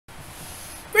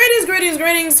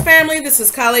Greetings, family. This is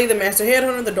Kali, the Master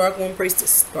Headhunter, the Dark Womb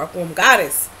Priestess, Dark Womb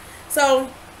Goddess. So,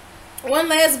 one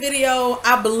last video,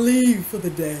 I believe, for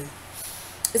the day.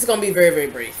 It's going to be very, very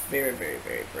brief. Very, very,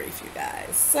 very brief, you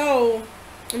guys. So,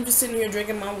 I'm just sitting here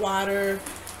drinking my water,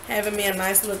 having me a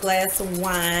nice little glass of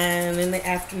wine in the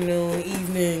afternoon,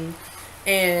 evening,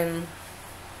 and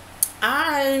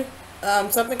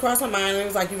something crossed my mind, and it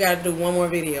was like, you got to do one more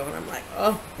video, and I'm like,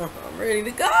 oh, I'm ready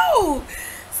to go.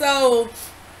 So,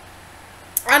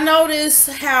 I notice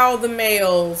how the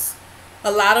males, a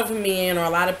lot of men or a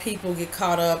lot of people get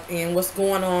caught up in what's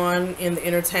going on in the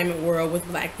entertainment world with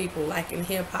black people, like in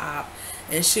hip-hop,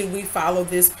 and should we follow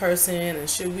this person, and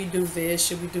should we do this,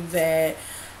 should we do that.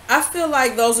 I feel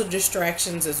like those are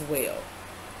distractions as well.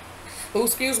 Oh,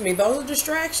 excuse me, those are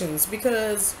distractions,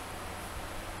 because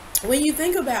when you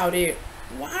think about it,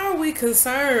 why are we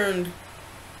concerned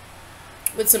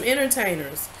with some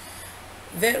entertainers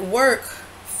that work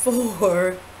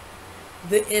for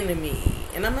the enemy?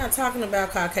 And I'm not talking about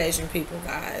Caucasian people,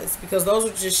 guys, because those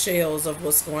are just shells of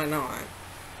what's going on.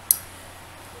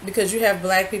 Because you have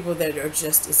black people that are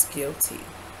just as guilty.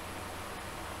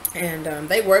 And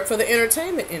they work for the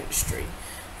entertainment industry.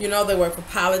 You know, they work for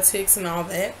politics and all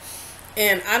that.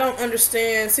 And I don't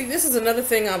understand. See, this is another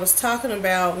thing I was talking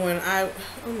about when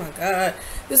oh my God.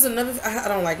 This is another, I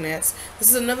don't like gnats. This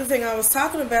is another thing I was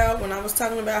talking about when I was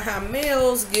talking about how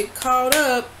males get caught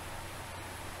up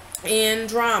in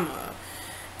drama.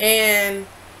 And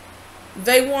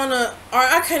they want to, or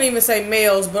I can't even say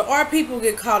males, but our people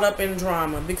get caught up in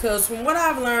drama. Because from what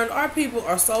I've learned, our people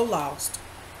are so lost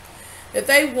that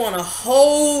they want to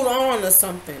hold on to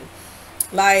something.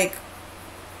 Like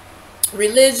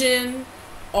religion,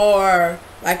 or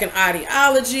like an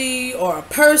ideology, or a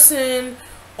person,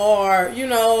 or, you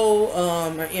know,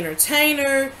 an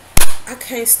entertainer. I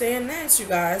can't stand that, you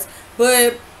guys.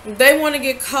 But they want to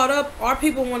get caught up, our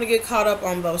people want to get caught up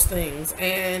on those things.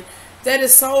 And that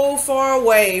is so far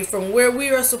away from where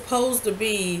we are supposed to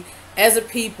be as a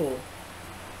people.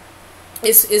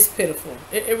 It's pitiful.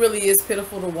 It really is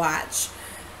pitiful to watch.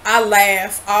 I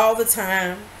laugh all the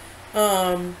time.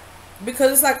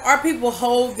 Because it's like our people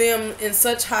hold them in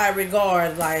such high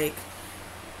regard. Like,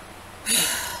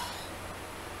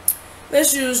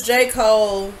 let's use J.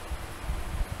 Cole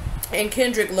and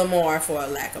Kendrick Lamar for a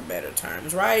lack of better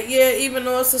terms, right? Yeah, even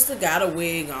though a sister got a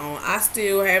wig on, I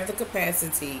still have the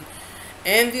capacity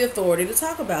and the authority to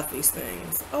talk about these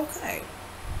things. Okay.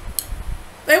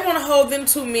 They want to hold them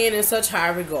two men in such high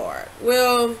regard.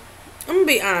 Well, I'm going to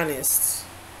be honest.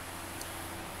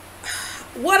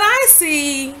 What I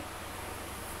see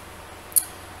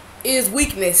is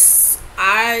weakness.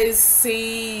 I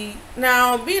see,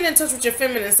 now being in touch with your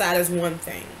feminine side is one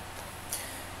thing,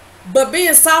 but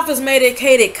being soft as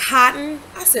medicated cotton,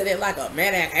 I said it like a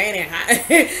medicated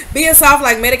cotton. Being soft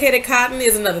like medicated cotton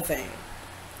is another thing.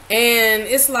 And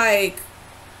it's like,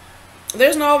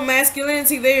 there's no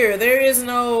masculinity there. There is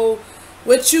no,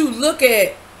 what you look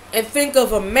at and think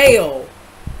of a male,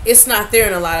 it's not there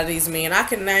in a lot of these men. I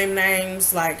can name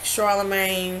names like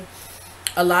Charlemagne,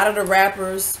 a lot of the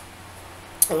rappers,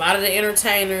 a lot of the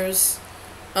entertainers,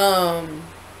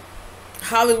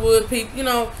 Hollywood people. You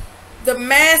know, the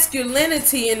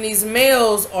masculinity in these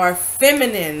males are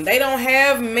feminine. They don't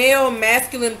have male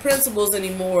masculine principles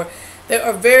anymore. They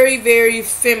are very, very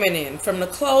feminine. From the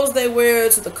clothes they wear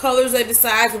to the colors they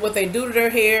decide to what they do to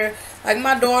their hair. Like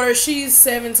my daughter, she's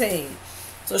 17.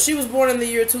 So she was born in the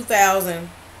year 2000.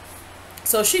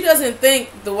 So she doesn't think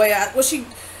the way I've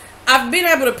been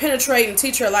able to penetrate and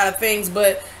teach her a lot of things,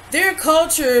 but their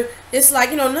culture, it's like,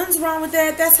 you know, nothing's wrong with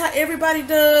that. That's how everybody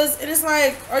does. And it's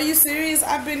like, are you serious?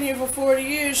 I've been here for 40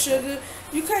 years, sugar.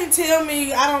 You can't tell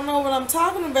me I don't know what I'm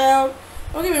talking about.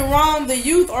 Don't get me wrong, the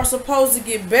youth are supposed to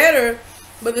get better.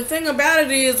 But the thing about it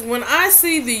is, when I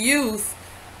see the youth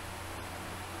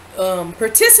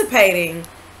participating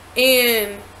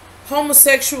in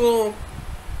homosexual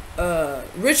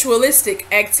ritualistic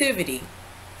activity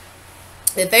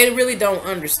that they really don't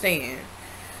understand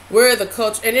where the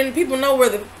culture, and then people know where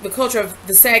the culture of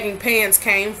the sagging pants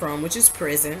came from, which is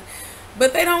prison,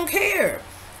 but they don't care.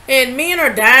 And men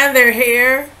are dyeing their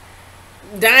hair,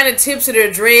 dyeing the tips of their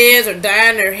dreads, or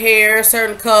dyeing their hair a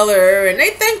certain color, and they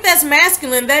think that's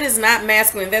masculine. That is not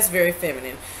masculine. That's very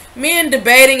feminine. Men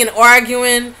debating and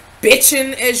arguing,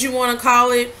 bitching as you want to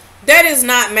call it, that is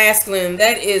not masculine.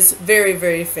 That is very,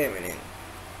 very feminine.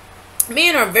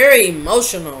 Men are very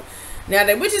emotional. Now,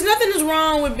 which is nothing is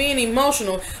wrong with being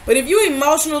emotional, but if you're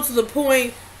emotional to the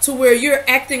point to where you're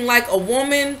acting like a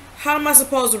woman, how am I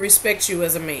supposed to respect you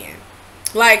as a man?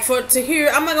 Like to hear,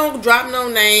 I'm not gonna drop no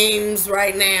names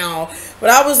right now, but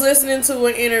I was listening to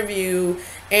an interview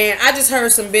and I just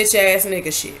heard some bitch ass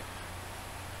nigga shit.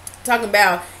 Talking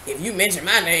about, if you mention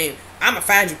my name, I'ma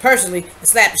find you personally and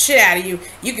slap the shit out of you.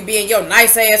 You can be in your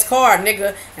nice ass car,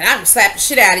 nigga, and I'ma slap the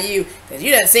shit out of you because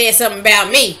you done said something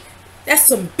about me. That's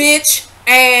some bitch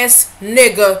ass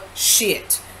nigga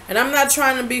shit. And I'm not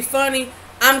trying to be funny.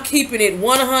 I'm keeping it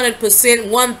 100%,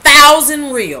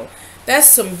 1000 real.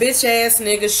 That's some bitch ass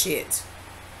nigga shit.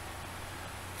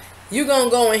 You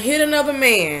gonna go and hit another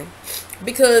man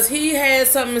because he had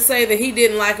something to say that he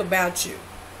didn't like about you.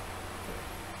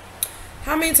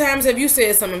 How many times have you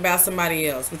said something about somebody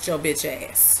else with your bitch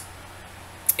ass?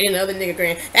 And another nigga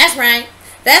grin, that's right.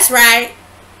 That's right.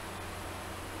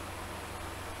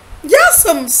 Y'all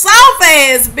some soft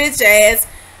ass bitch ass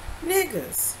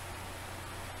niggas.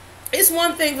 It's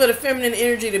one thing for the feminine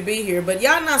energy to be here, but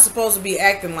y'all not supposed to be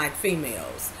acting like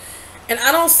females. And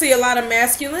I don't see a lot of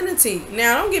masculinity.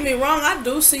 Now, don't get me wrong, I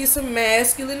do see some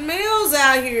masculine males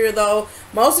out here, though.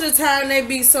 Most of the time, they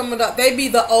be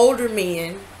the older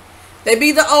men. They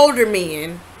be the older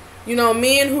men. You know,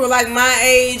 men who are like my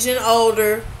age and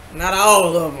older. Not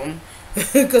all of them.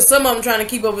 Because some of them trying to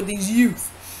keep up with these youth.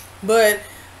 But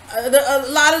a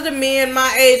lot of the men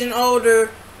my age and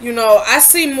older, you know, I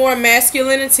see more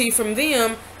masculinity from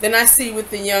them than I see with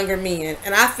the younger men.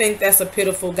 And I think that's a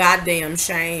pitiful goddamn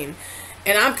shame.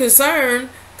 And I'm concerned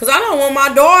because I don't want my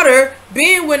daughter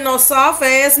being with no soft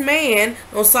ass man,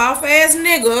 no soft ass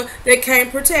nigga that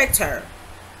can't protect her.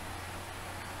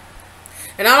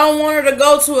 And I don't want her to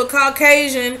go to a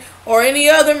Caucasian or any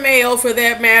other male for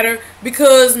that matter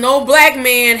because no black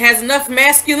man has enough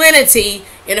masculinity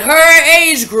in her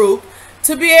age group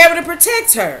to be able to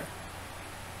protect her.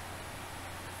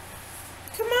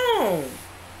 Come on.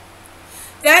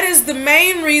 That is the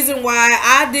main reason why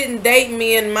I didn't date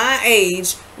men my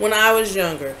age when I was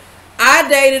younger. I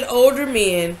dated older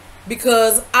men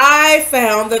because I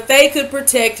found that they could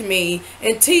protect me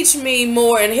and teach me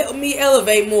more and help me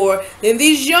elevate more than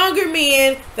these younger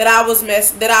men that I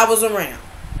was around.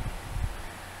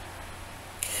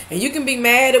 And you can be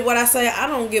mad at what I say. I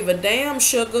don't give a damn,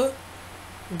 sugar.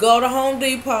 Go to Home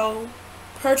Depot,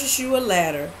 purchase you a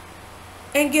ladder,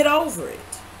 and get over it.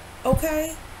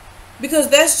 Okay? Because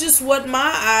that's just what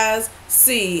my eyes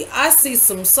see. I see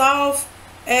some soft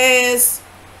ass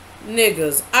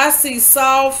niggas. I see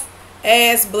soft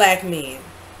ass black men.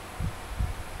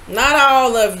 Not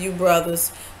all of you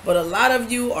brothers, but a lot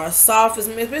of you are soft as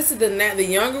men. Especially the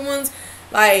younger ones,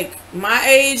 like my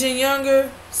age and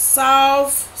younger,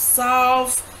 soft.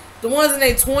 The ones in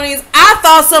their 20s. I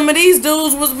thought some of these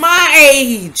dudes was my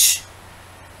age.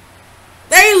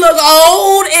 They look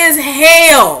old as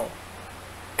hell.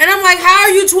 And I'm like, how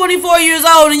are you 24 years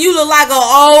old and you look like an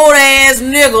old ass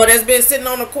nigga that's been sitting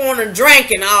on the corner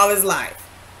drinking all his life?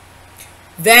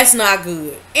 That's not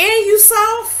good. And you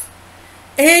soft?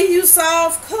 And you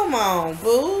soft? Come on,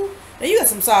 boo. Now you got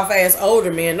some soft ass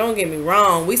older men. Don't get me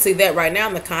wrong. We see that right now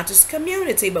in the conscious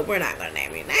community, but we're not going to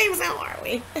name any names now, are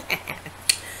we?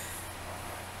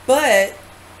 But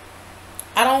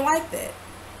I don't like that.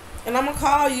 And I'm going to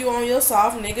call you on your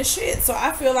soft nigga shit. So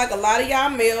I feel like a lot of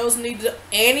y'all males need to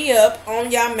ante up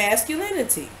on y'all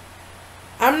masculinity.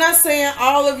 I'm not saying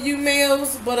all of you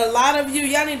males, but a lot of you,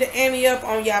 y'all need to ante up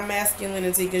on y'all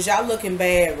masculinity because y'all looking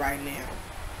bad right now.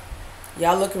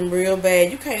 Y'all looking real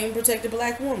bad. You can't even protect a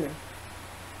black woman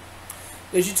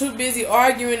because you're too busy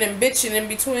arguing and bitching in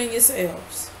between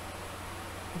yourselves.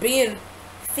 Being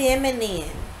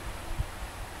feminine.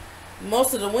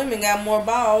 Most of the women got more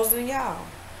balls than y'all.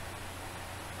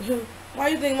 Why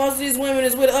do you think most of these women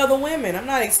is with other women? I'm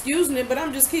not excusing it, but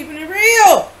I'm just keeping it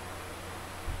real.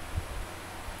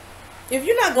 If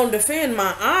you're not going to defend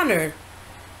my honor,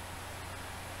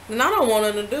 then I don't want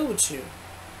nothing to do with you.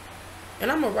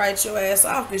 And I'm going to write your ass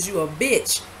off because you a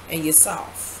bitch and you're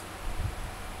soft.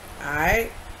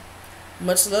 Alright?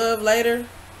 Much love later.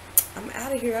 I'm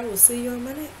out of here. I will see you on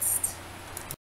my next.